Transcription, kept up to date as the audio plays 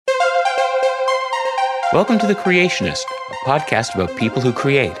Welcome to The Creationist, a podcast about people who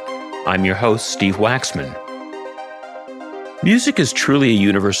create. I'm your host, Steve Waxman. Music is truly a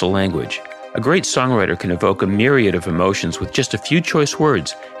universal language. A great songwriter can evoke a myriad of emotions with just a few choice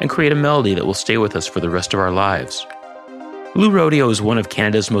words and create a melody that will stay with us for the rest of our lives. Blue Rodeo is one of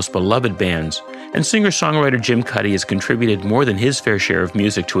Canada's most beloved bands, and singer-songwriter Jim Cuddy has contributed more than his fair share of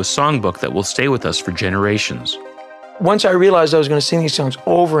music to a songbook that will stay with us for generations. Once I realized I was going to sing these songs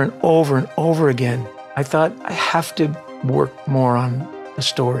over and over and over again, I thought I have to work more on the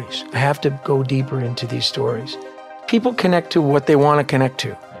stories. I have to go deeper into these stories. People connect to what they want to connect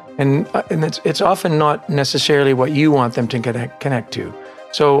to. And it's often not necessarily what you want them to connect to.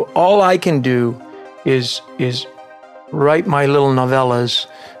 So all I can do is write my little novellas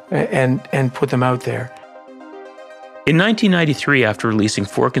and put them out there. In 1993, after releasing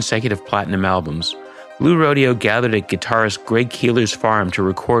 4 consecutive platinum albums, Blue Rodeo gathered at guitarist Greg Keeler's farm to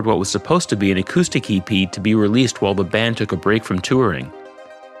record what was supposed to be an acoustic EP to be released while the band took a break from touring.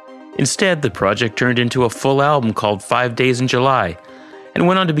 Instead, the project turned into a full album called 5 Days in July, and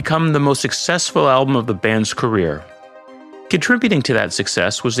went on to become the most successful album of the band's career. Contributing to that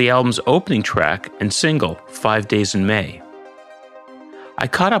success was the album's opening track and single, 5 Days in May. I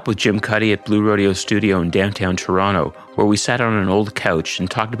caught up with Jim Cuddy at Blue Rodeo Studio in downtown Toronto, where we sat on an old couch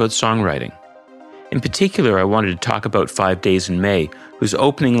and talked about songwriting. In particular, I wanted to talk about 5 Days in May, whose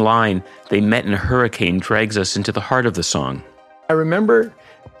opening line, "They met in a hurricane," drags us into the heart of the song. I remember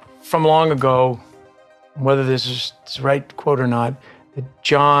from long ago, whether this is the right quote or not, that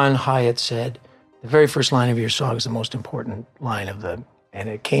John Hyatt said, the very first line of your song is the most important line and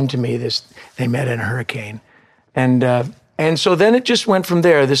it came to me, they met in a hurricane. And so then it just went from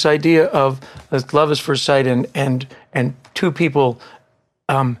there, this idea of love is first sight and two people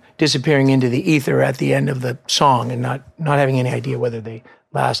disappearing into the ether at the end of the song and not having any idea whether they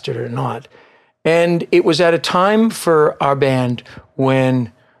lasted or not. And it was at a time for our band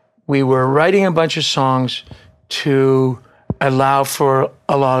when we were writing a bunch of songs to allow for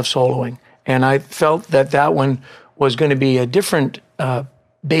a lot of soloing. And I felt that one was going to be a different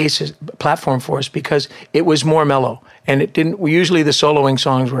platform for us because it was more mellow. And usually the soloing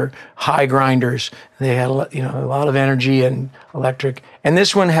songs were high grinders. They had a lot of energy and electric. And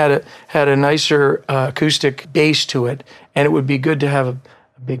this one had a nicer acoustic bass to it. And it would be good to have a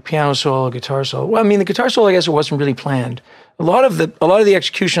big piano solo, a guitar solo. Well, I mean, the guitar solo, I guess it wasn't really planned. A lot of the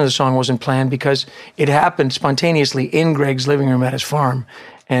execution of the song wasn't planned because it happened spontaneously in Greg's living room at his farm.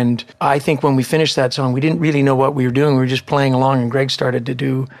 And I think when we finished that song, we didn't really know what we were doing. We were just playing along, and Greg started to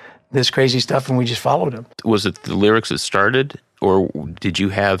do this crazy stuff, and we just followed him. Was it the lyrics that started, or did you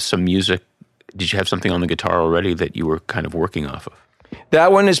have some music? Did you have something on the guitar already that you were kind of working off of?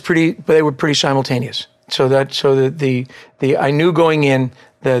 That one is but they were pretty simultaneous. So the I knew going in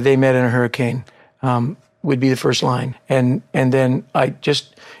that they met in a hurricane would be the first line, and then I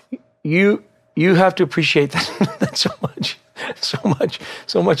just you have to appreciate that so much.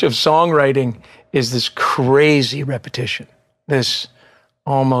 So much of songwriting is this crazy repetition, this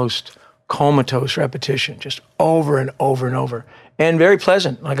almost comatose repetition, just over and over and over, and very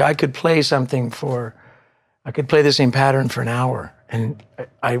pleasant. Like I could play the same pattern for an hour, and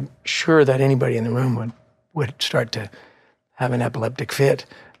I'm sure that anybody in the room would start to have an epileptic fit.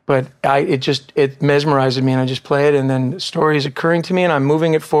 But it mesmerizes me, and I just play it, and then the story is occurring to me, and I'm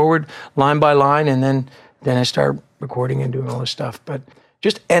moving it forward line by line, and then I start recording and doing all this stuff. But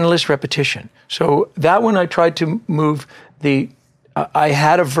just endless repetition. So that one I tried to move I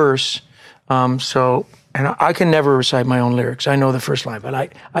had a verse, and I can never recite my own lyrics. I know the first line, but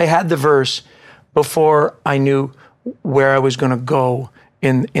I had the verse before I knew where I was going to go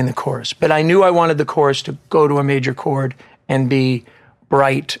in the chorus. But I knew I wanted the chorus to go to a major chord and be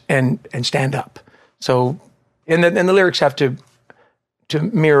bright and stand up. So, and the lyrics have to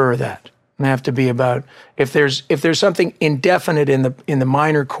mirror that. And they have to be about if there's something indefinite in the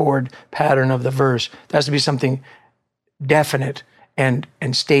minor chord pattern of the verse, there has to be something definite and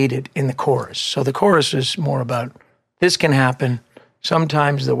stated in the chorus. So the chorus is more about this can happen.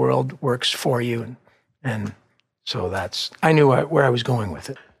 Sometimes the world works for you, and so I knew where I was going with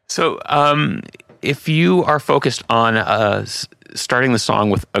it. So if you are focused on starting the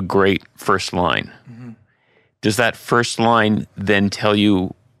song with a great first line, does that first line then tell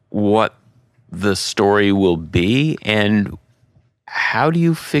you what the story will be, and how do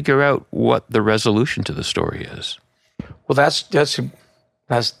you figure out what the resolution to the story is? Well, that's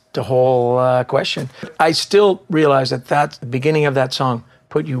the whole question. I still realize that the beginning of that song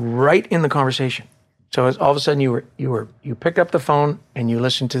put you right in the conversation. So all of a sudden you picked up the phone and you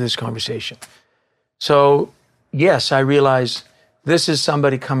listened to this conversation. So yes, I realize this is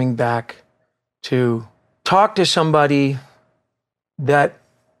somebody coming back to talk to somebody that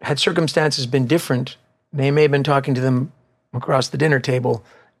had circumstances been different, they may have been talking to them across the dinner table,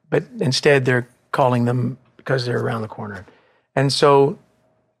 but instead they're calling them because they're around the corner. And so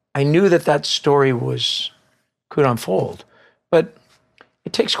I knew that story could unfold, but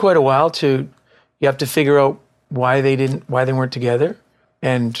it takes quite a while you have to figure out why they weren't together.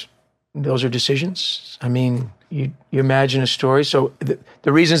 And those are decisions. I mean, you imagine a story. So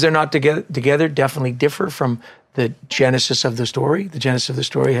the reasons they're not together definitely differ from the genesis of the story. The genesis of the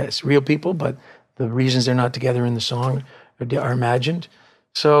story has real people, but the reasons they're not together in the song are imagined.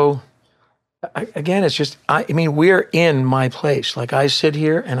 So again, it's just, I mean, we're in my place. Like I sit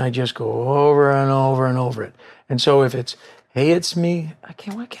here and I just go over and over and over it. And so if it's, hey, it's me,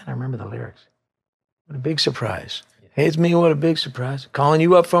 why can't I remember the lyrics? What a big surprise. Hey, it's me, what a big surprise. Calling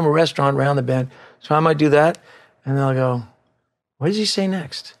you up from a restaurant around the bend. So I might do that. And they'll go, what does he say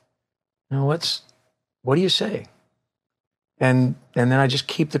next? You know, what do you say? And then I just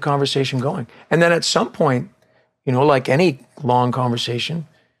keep the conversation going. And then at some point, you know, like any long conversation,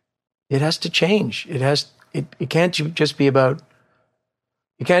 it has to change. It can't just be about,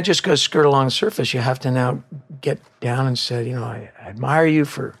 you can't just go skirt along the surface. You have to now get down and say, you know, I admire you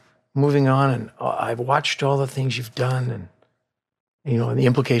for moving on, and I've watched all the things you've done, and, you know, and the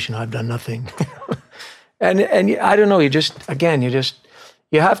implication, I've done nothing. and I don't know, you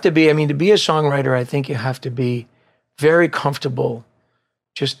have to be, I mean, to be a songwriter, I think you have to be very comfortable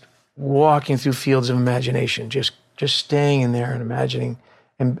just walking through fields of imagination, just staying in there and imagining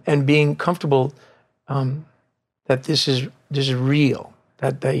and being comfortable that this is real,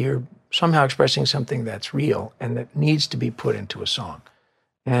 that you're somehow expressing something that's real and that needs to be put into a song.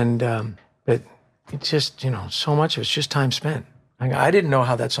 And but it's just, you know, so much of it's just time spent. I didn't know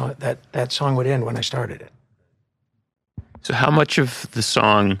how that song would end when I started it. So how much of the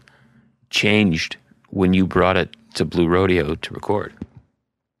song changed when you brought it to Blue Rodeo to record?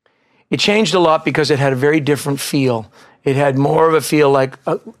 It changed a lot because it had a very different feel. It had more of a feel like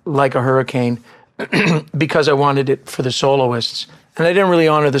a hurricane because I wanted it for the soloists. And I didn't really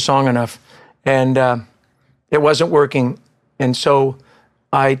honor the song enough. And it wasn't working. And so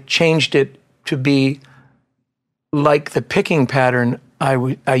I changed it to be like the picking pattern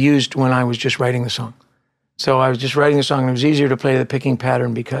I used when I was just writing the song. So I was just writing the song, and it was easier to play the picking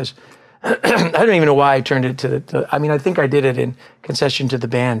pattern because I don't even know why I turned it to I mean, I think I did it in concession to the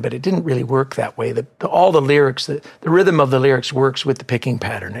band, but it didn't really work that way. All the lyrics, the rhythm of the lyrics works with the picking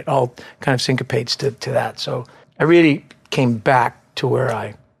pattern. It all kind of syncopates to that. So I really came back to where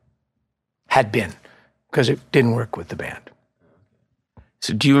I had been because it didn't work with the band.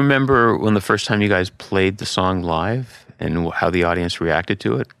 So do you remember when the first time you guys played the song live and how the audience reacted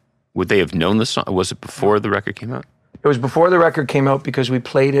to it? Would they have known the song? Was it before the record came out? It was before the record came out because we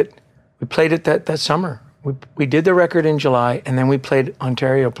played it. We played it that summer. We did the record in July, and then we played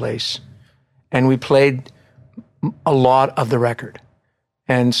Ontario Place, and we played a lot of the record.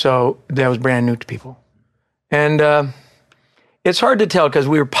 And so that was brand new to people. And it's hard to tell because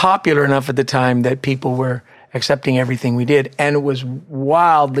we were popular enough at the time that people were accepting everything we did. And it was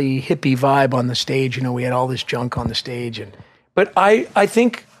wildly hippie vibe on the stage. You know, we had all this junk on the stage. But I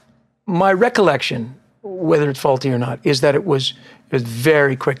think my recollection, whether it's faulty or not, is that it was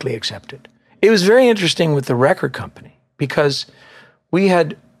very quickly accepted. It was very interesting with the record company because we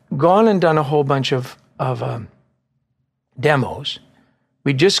had gone and done a whole bunch of demos.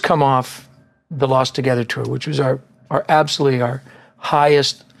 We'd just come off the Lost Together tour, which was our absolutely our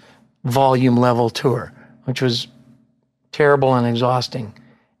highest volume level tour, which was terrible and exhausting.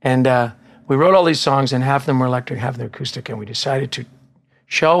 And we wrote all these songs, and half of them were electric, half of them were acoustic, and we decided to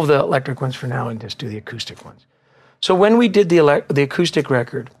shelve the electric ones for now and just do the acoustic ones. So when we did the acoustic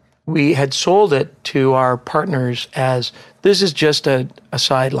record, we had sold it to our partners as, this is just a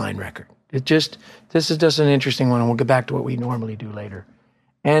sideline record. This is just an interesting one, and we'll get back to what we normally do later.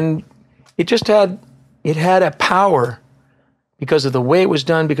 And it had a power because of the way it was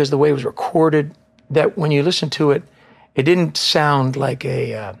done, because of the way it was recorded, that when you listen to it, it didn't sound like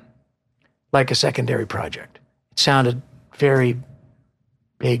a secondary project. It sounded very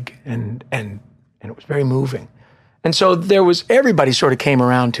big and it was very moving. And so everybody sort of came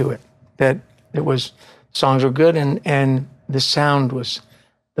around to it, that it was, songs were good and the sound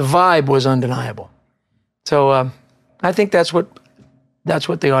the vibe was undeniable. So I think that's what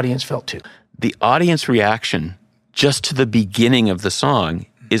the audience felt too. The audience reaction just to the beginning of the song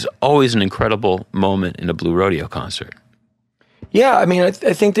is always an incredible moment in a Blue Rodeo concert. Yeah, I mean, I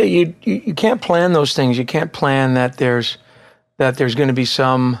think that you can't plan those things. You can't plan that there's going to be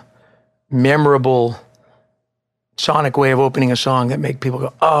some memorable sonic way of opening a song that make people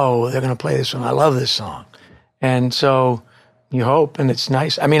go, oh, they're going to play this one. I love this song. And so you hope, and it's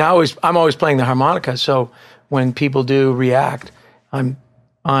nice. I mean, I'm always playing the harmonica, so when people do react,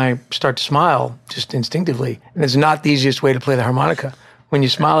 I start to smile just instinctively. And it's not the easiest way to play the harmonica. When you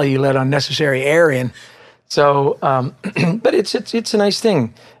smile, you let unnecessary air in. So, but it's a nice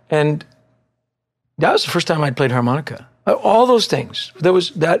thing. And that was the first time I'd played harmonica. All those things. There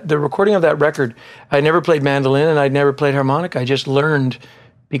was the recording of that record. I never played mandolin and I'd never played harmonica. I just learned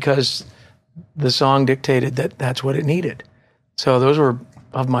because the song dictated that that's what it needed. So those were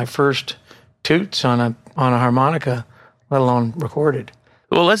of my first toots on a harmonica, let alone recorded.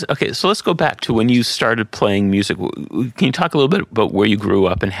 Well, let's go back to when you started playing music. Can you talk a little bit about where you grew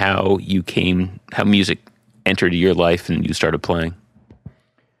up and how music entered your life and you started playing?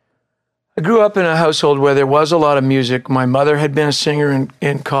 I grew up in a household where there was a lot of music. My mother had been a singer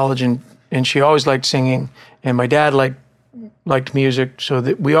in college, and she always liked singing. And my dad liked music, so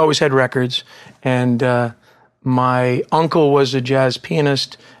that we always had records. And my uncle was a jazz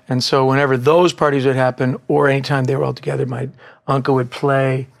pianist, and so whenever those parties would happen, or anytime they were all together, my uncle would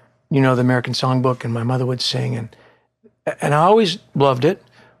play, the American Songbook, and my mother would sing. And I always loved it.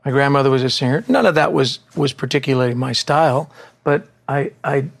 My grandmother was a singer. None of that was particularly my style, but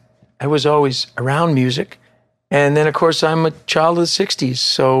I was always around music. And then, of course, I'm a child of the 60s.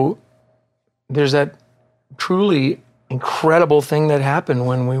 So there's that truly incredible thing that happened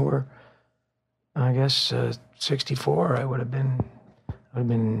when we were, I guess, 64. I would have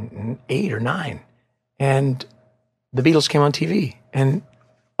been 8 or 9. And the Beatles came on TV. And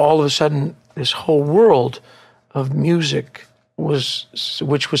all of a sudden, this whole world of music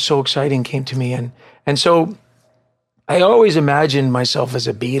which was so exciting, came to me. And so I always imagined myself as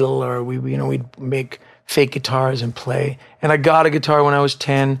a Beatle, or we'd make fake guitars and play. And I got a guitar when I was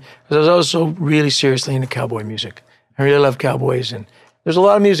 10, because I was also really seriously into cowboy music. I really love cowboys, and there's a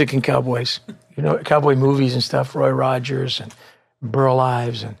lot of music in cowboys, cowboy movies and stuff, Roy Rogers and Burl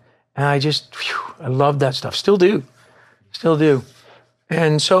Ives, and I loved that stuff. Still do.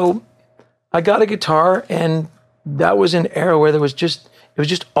 And so I got a guitar, and that was an era where it was just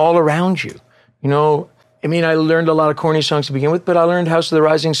all around you. I learned a lot of corny songs to begin with, but I learned House of the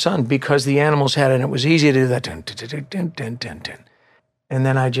Rising Sun because the Animals had it, and it was easy to do that. Dun, dun, dun, dun, dun, dun, dun. And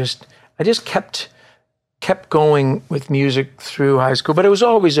then I just kept going with music through high school, but it was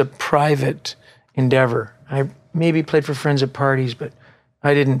always a private endeavor. I maybe played for friends at parties, but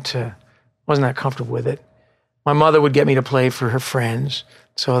I wasn't that comfortable with it. My mother would get me to play for her friends,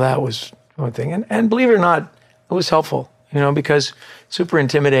 so that was one thing. And believe it or not, it was helpful. Because super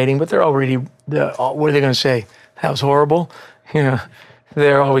intimidating, but they're already, what are they going to say? That was horrible.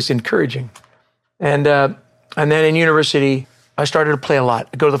 They're always encouraging. And then in university, I started to play a lot.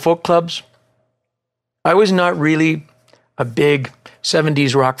 I go to the folk clubs. I was not really a big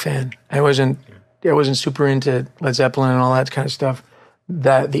 70s rock fan. I wasn't super into Led Zeppelin and all that kind of stuff.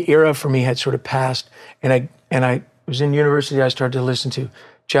 The era for me had sort of passed. And I was in university, I started to listen to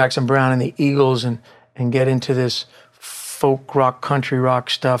Jackson Browne and the Eagles and get into this folk rock, country rock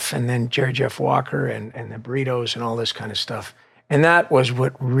stuff, and then Jerry Jeff Walker and the Burritos and all this kind of stuff. And that was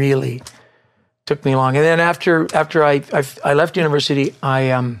what really took me along. And then after I left university,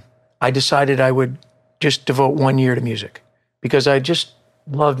 I decided I would just devote 1 year to music, because I just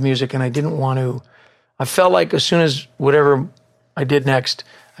loved music, and I didn't want to. I felt like as soon as whatever I did next,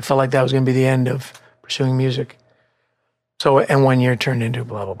 I felt like that was going to be the end of pursuing music. So, and 1 year turned into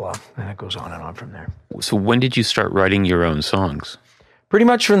blah, blah, blah. And it goes on and on from there. So when did you start writing your own songs? Pretty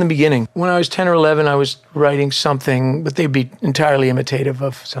much from the beginning. When I was 10 or 11, I was writing something, but they'd be entirely imitative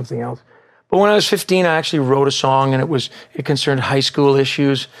of something else. But when I was 15, I actually wrote a song, and it concerned high school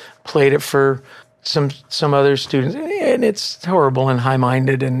issues, played it for some other students. And it's horrible and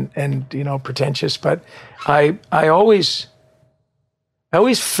high-minded and pretentious, but I always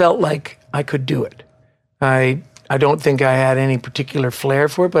felt like I could do it. I don't think I had any particular flair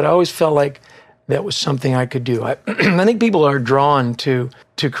for it, but I always felt like that was something I could do. I think people are drawn to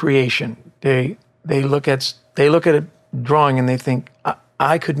creation. They look at a drawing and they think,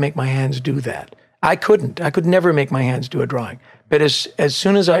 I could make my hands do that. I couldn't. I could never make my hands do a drawing. But as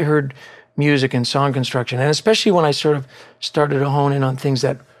soon as I heard music and song construction, and especially when I sort of started to hone in on things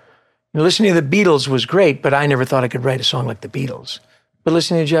that, listening to the Beatles was great, but I never thought I could write a song like the Beatles. But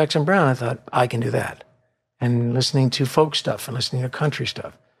listening to Jackson Browne, I thought, I can do that. And listening to folk stuff and listening to country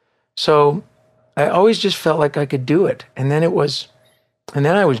stuff. So I always just felt like I could do it. And then I was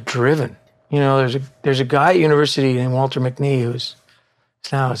driven. There's a guy at university named Walter McNee who's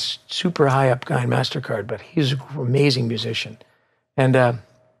now a super high up guy in MasterCard, but he's an amazing musician. And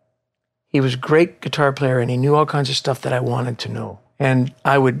he was a great guitar player, and he knew all kinds of stuff that I wanted to know. And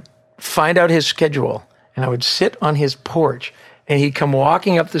I would find out his schedule, and I would sit on his porch, and he'd come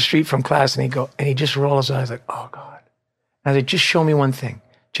walking up the street from class, and he'd go, and he'd just roll his eyes like, oh, God. And I'd say, just show me one thing.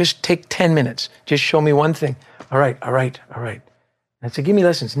 Just take 10 minutes. Just show me one thing. All right. And I'd say, give me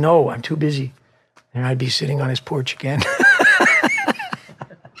lessons. No, I'm too busy. And I'd be sitting on his porch again.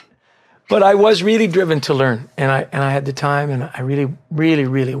 But I was really driven to learn, and I had the time, and I really, really,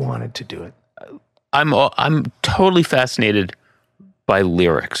 really wanted to do it. I'm totally fascinated by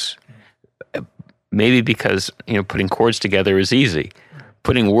lyrics. Maybe because, putting chords together is easy.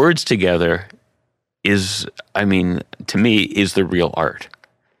 Putting words together is, to me, is the real art.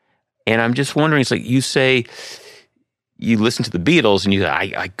 And I'm just wondering, it's like you say, you listen to the Beatles and you say,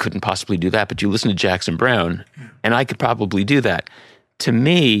 I couldn't possibly do that, but you listen to Jackson Browne, and I could probably do that. To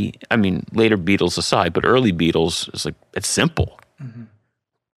me, later Beatles aside, but early Beatles, it's simple. Mm-hmm.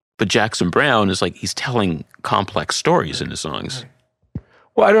 But Jackson Browne is like, he's telling complex stories in his songs. Right.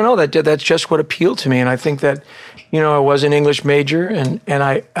 Well, I don't know. That's just what appealed to me. And I think that, I was an English major, and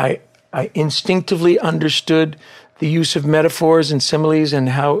I instinctively understood the use of metaphors and similes and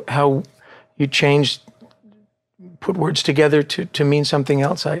how you put words together to mean something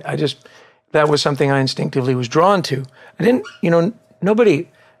else. That was something I instinctively was drawn to. I didn't, nobody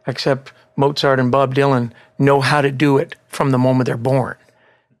except Mozart and Bob Dylan know how to do it from the moment they're born.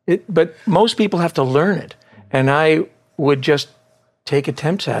 But most people have to learn it. And I would just take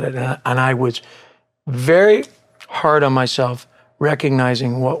attempts at it. And I was very hard on myself,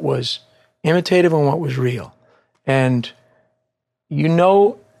 recognizing what was imitative and what was real. And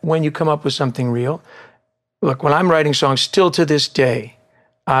when you come up with something real. Look, when I'm writing songs, still to this day,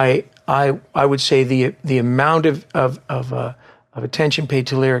 I would say the amount of attention paid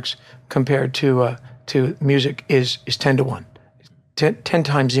to lyrics compared to music is 10 to 1. 10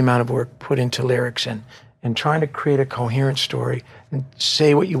 times the amount of work put into lyrics and trying to create a coherent story and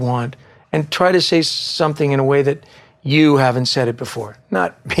say what you want and try to say something in a way that you haven't said it before.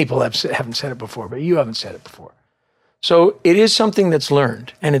 Not people haven't said it before, but you haven't said it before. So it is something that's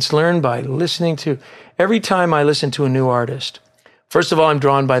learned, and it's learned by listening to. Every time I listen to a new artist, first of all, I'm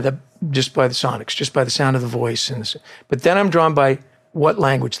drawn just by the sonics, just by the sound of the voice, but then I'm drawn by what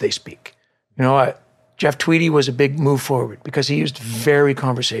language they speak. Jeff Tweedy was a big move forward because he used very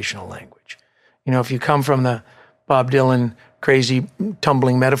conversational language. If you come from the Bob Dylan crazy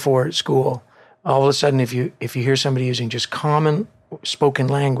tumbling metaphor school, all of a sudden, if you hear somebody using just common spoken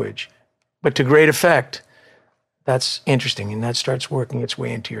language, but to great effect, that's interesting, and that starts working its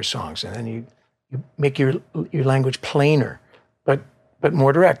way into your songs. And then you make your language plainer, but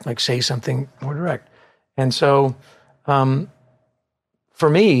more direct, like say something more direct. And so, for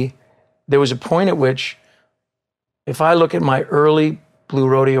me, there was a point at which, if I look at my early Blue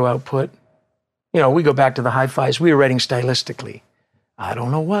Rodeo output, we go back to the hi-fis, we were writing stylistically. I don't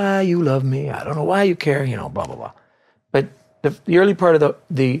know why you love me. I don't know why you care, blah, blah, blah. But the early part of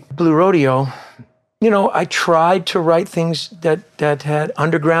the Blue Rodeo, I tried to write things that had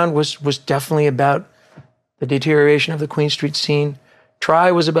Underground was definitely about the deterioration of the Queen Street scene.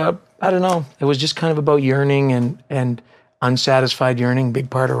 Try was about, I don't know, it was just kind of about yearning and unsatisfied yearning, big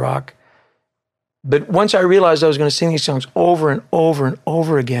part of rock. But once I realized I was going to sing these songs over and over and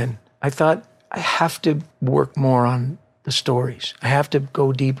over again, I thought, I have to work more on the stories. I have to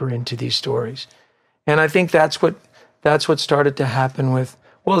go deeper into these stories. And I think that's what started to happen with,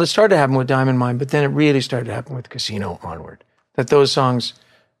 it started to happen with Diamond Mine, but then it really started to happen with Casino onward. That those songs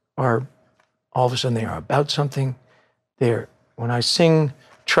are, all of a sudden, they are about something. When I sing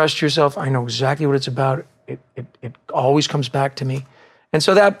Trust Yourself, I know exactly what it's about. It always comes back to me. And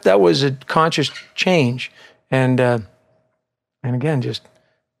so that was a conscious change. And again, just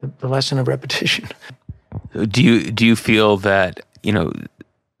the lesson of repetition. Do you feel that,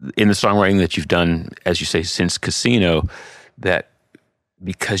 in the songwriting that you've done, as you say, since Casino, that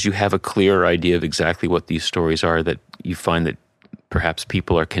because you have a clear idea of exactly what these stories are, that you find that perhaps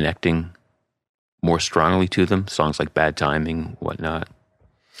people are connecting more strongly to them, songs like Bad Timing, whatnot?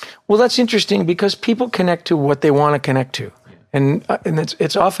 Well, that's interesting because people connect to what they want to connect to. And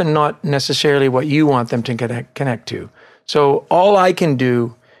it's often not necessarily what you want them to connect to. So all I can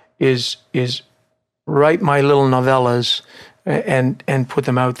do is write my little novellas and put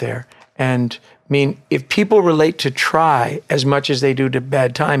them out there. And if people relate to Try as much as they do to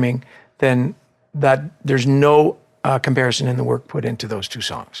Bad Timing, then there's no comparison in the work put into those two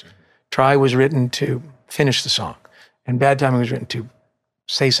songs. Try was written to finish the song, and Bad Timing was written to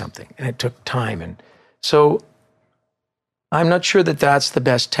say something, and it took time. And so I'm not sure that that's the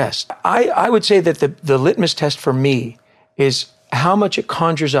best test. I would say that the litmus test for me is how much it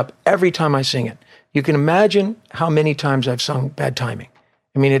conjures up every time I sing it. You can imagine how many times I've sung Bad Timing.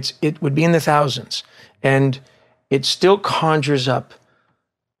 I mean, it would be in the thousands. And it still conjures up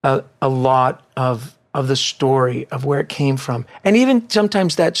a lot of the story of where it came from. And even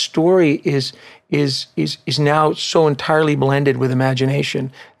sometimes that story is now so entirely blended with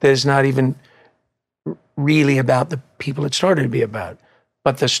imagination that it's not even really about the people it started to be about.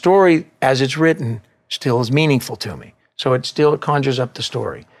 But the story as it's written still is meaningful to me. So it still conjures up the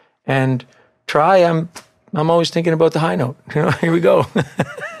story. And I'm always thinking about the high note. Here we go.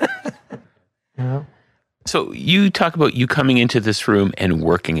 So you talk about you coming into this room and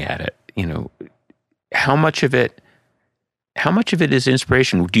working at it. How much of it is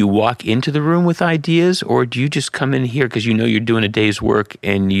inspiration? Do you walk into the room with ideas, or do you just come in here because you're doing a day's work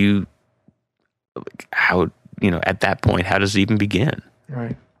and at that point, how does it even begin?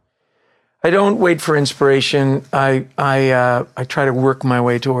 Right. I don't wait for inspiration. I try to work my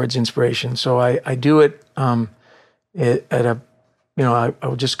way towards inspiration. So I do it I'll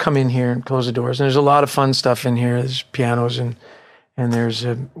just come in here and close the doors. And there's a lot of fun stuff in here. There's pianos and there's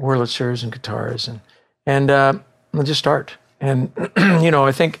Wurlitzers and guitars and I'll just start. And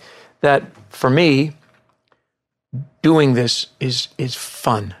I think that for me, doing this is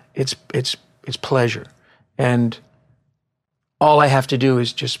fun. It's pleasure, and all I have to do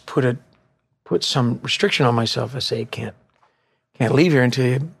is just put some restriction on myself. I say can't leave here until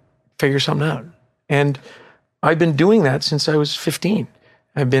you figure something out. And I've been doing that since I was 15.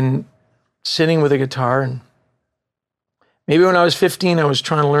 I've been sitting with a guitar, and maybe when I was 15, I was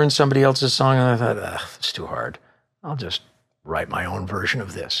trying to learn somebody else's song, and I thought, it's too hard. I'll just write my own version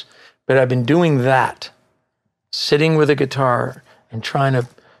of this. But I've been doing that, sitting with a guitar and trying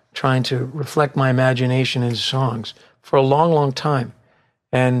to reflect my imagination into songs for a long, long time.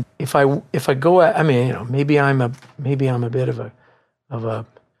 And if I go, maybe I'm a bit of a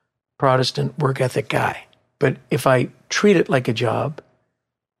Protestant work ethic guy. But if I treat it like a job,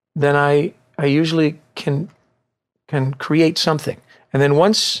 then I usually can create something. And then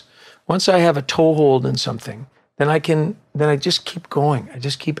once I have a toehold in something, then I just keep going. I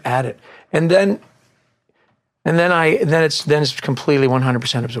just keep at it. And then it's completely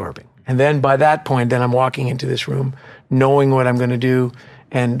 100% absorbing. And then by that point, then I'm walking into this room knowing what I'm going to do.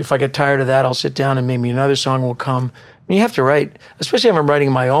 And if I get tired of that, I'll sit down and maybe another song will come. You have to write, especially if I'm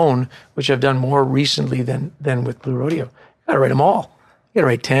writing my own, which I've done more recently than with Blue Rodeo. You got to write them all. You got to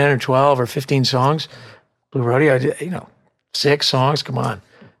write 10 or 12 or 15 songs. Blue Rodeo, 6 songs. Come on.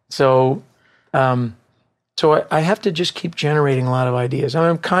 So I have to just keep generating a lot of ideas.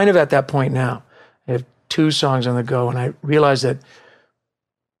 I'm kind of at that point now. I have 2 songs on the go, and I realize that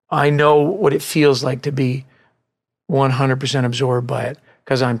I know what it feels like to be 100% absorbed by it,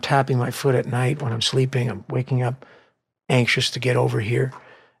 because I'm tapping my foot at night when I'm sleeping. I'm waking up anxious to get over here,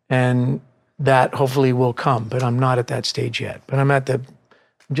 and that hopefully will come, but I'm not at that stage yet. But I'm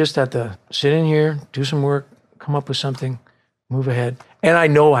just at the sit in here, do some work, come up with something, move ahead. And I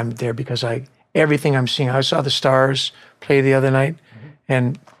know I'm there because everything I'm seeing. I saw the Stars play the other night,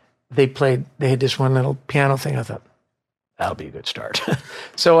 and they had this one little piano thing. I thought, that'll be a good start.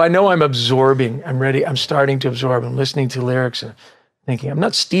 So I know I'm absorbing. I'm ready. I'm starting to absorb. I'm listening to lyrics and thinking. I'm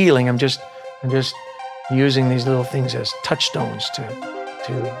not stealing. I'm just using these little things as touchstones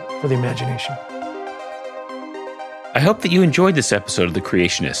for the imagination. I hope that you enjoyed this episode of The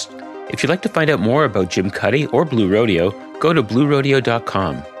Creationist. If you'd like to find out more about Jim Cuddy or Blue Rodeo, go to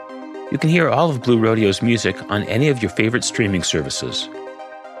bluerodeo.com. You can hear all of Blue Rodeo's music on any of your favorite streaming services.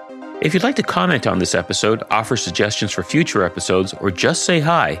 If you'd like to comment on this episode, offer suggestions for future episodes, or just say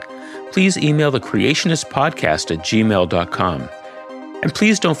hi, please email thecreationistpodcast@gmail.com. And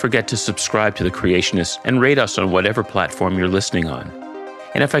please don't forget to subscribe to The Creationist and rate us on whatever platform you're listening on.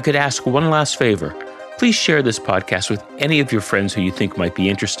 And if I could ask one last favor, please share this podcast with any of your friends who you think might be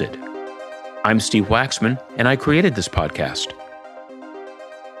interested. I'm Steve Waxman, and I created this podcast.